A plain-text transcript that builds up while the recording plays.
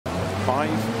5,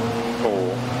 4,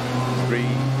 3,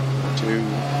 2,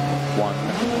 1,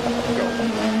 go.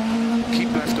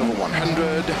 Keep left over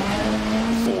 100,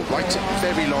 4 right,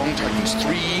 very long, tightens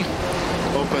 3,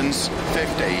 opens 50,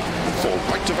 4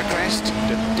 right of a crest,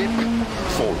 to dip,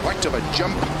 4 right of a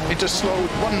jump, into slow,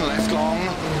 1 left long,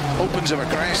 opens of a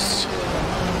crest,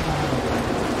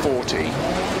 40,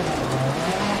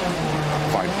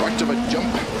 5 right of a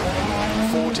jump,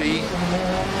 40,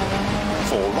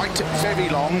 4 right, very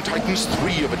long, tightens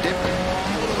 3 of a dip,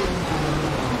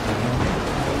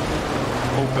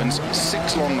 opens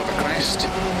 6 long of a crest,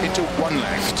 into 1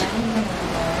 left,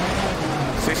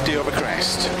 50 of a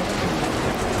crest,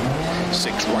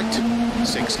 6 right,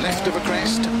 6 left of a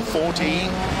crest, 40,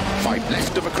 5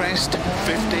 left of a crest,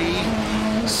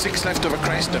 50, 6 left of a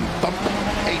crest and bump,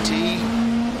 80,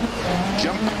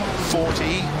 jump,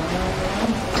 40,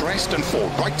 crest and 4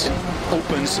 right,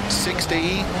 opens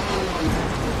 60,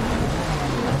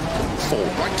 4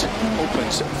 right,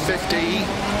 opens 50,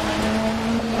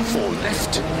 4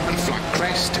 left and flat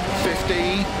crest,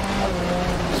 50,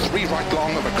 3 right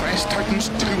long of a crest, tightens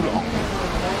 2 long,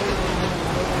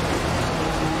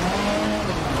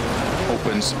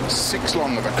 opens 6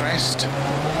 long of a crest,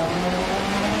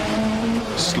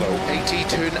 slow 80,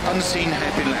 turn unseen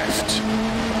hairpin left,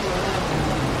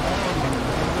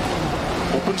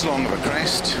 opens long of a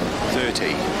crest,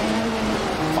 30,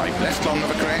 5 left long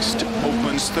of a crest,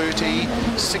 opens 30,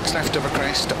 6 left of a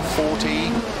crest,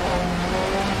 40,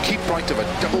 keep right of a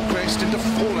double crest into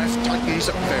 4 left, tightens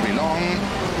very long,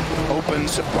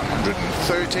 opens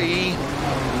 130,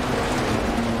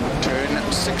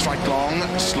 turn 6 right long,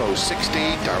 slow 60,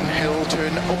 downhill,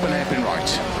 turn open hairpin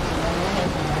right.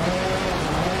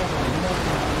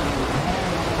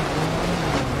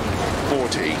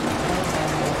 40,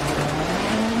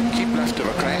 keep left of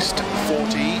a crest,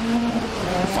 40,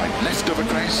 5 left of a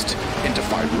crest, into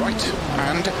 5 right,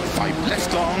 and 5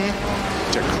 left long,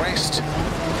 to crest,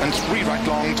 and 3 right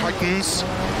long, tightens,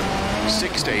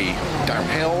 60,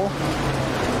 downhill,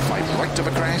 5 right of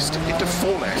a crest, into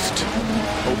 4 left,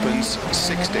 opens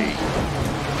 60,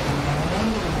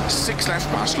 6 left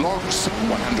past logs,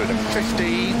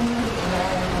 150,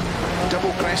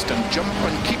 double crest and jump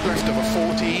and keep left of a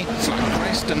 40, flat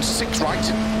crest and 6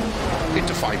 right,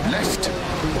 into 5 left,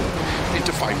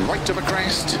 into 5 right of a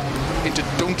crest, into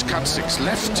don't cut 6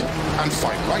 left, and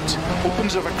 5 right,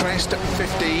 opens of a crest,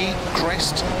 50,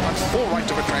 crest, and 4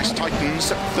 right of a crest,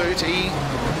 tightens, 30,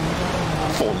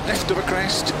 4 left of a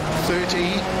crest,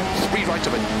 30, 3 right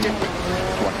of a dip,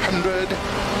 100,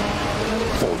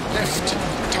 4 left,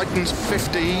 tightens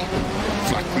 50,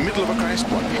 flat middle of a crest,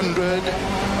 100,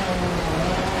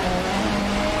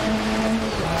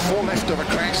 4 left of a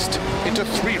crest, into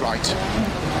 3 right,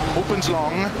 opens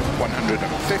long,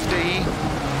 150,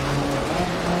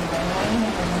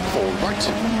 4 right,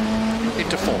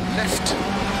 into 4 left,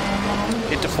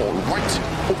 into 4 right,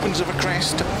 opens of a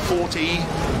crest, 40,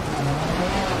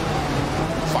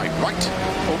 5 right,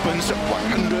 opens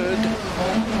 100,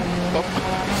 up,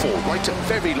 4 right,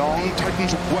 very long,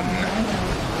 tightens 1,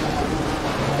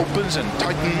 opens and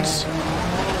tightens,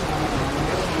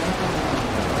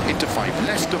 into 5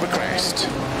 left of a crest,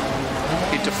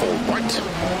 into 4 right,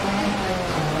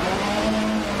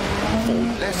 4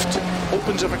 left,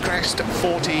 opens of a crest,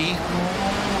 40,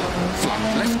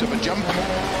 flat left of a jump,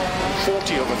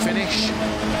 40 of a finish,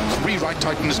 3 right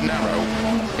tightens narrow,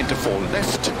 into 4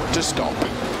 left to stop.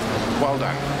 Well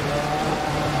done.